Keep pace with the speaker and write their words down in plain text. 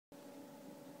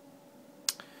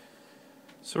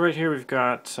So right here I've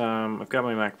got my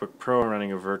MacBook Pro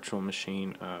running a virtual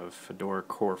machine of Fedora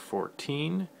Core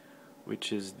 14,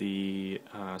 which is the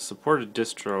supported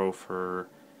distro for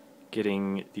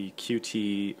getting the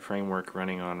QT framework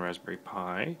running on Raspberry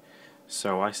Pi.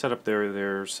 So I set up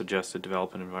their suggested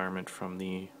development environment from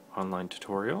the online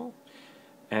tutorial,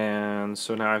 and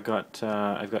so now I've got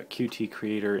Qt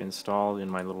Creator installed in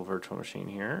my little virtual machine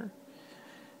here.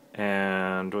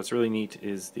 And what's really neat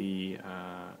is the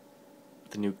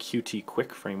new Qt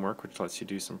Quick framework, which lets you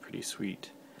do some pretty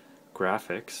sweet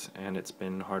graphics, and it's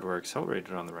been hardware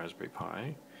accelerated on the Raspberry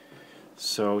Pi.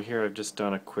 So here I've just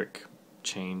done a quick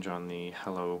change on the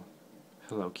Hello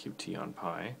Qt on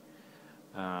Pi,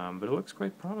 but it looks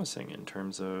quite promising in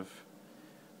terms of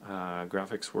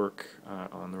graphics work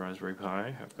on the Raspberry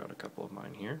Pi. I've got a couple of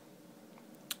mine here,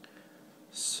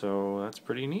 so that's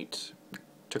pretty neat.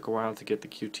 Took a while to get the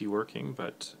Qt working,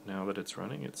 but now that it's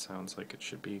running, it sounds like it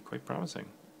should be quite promising.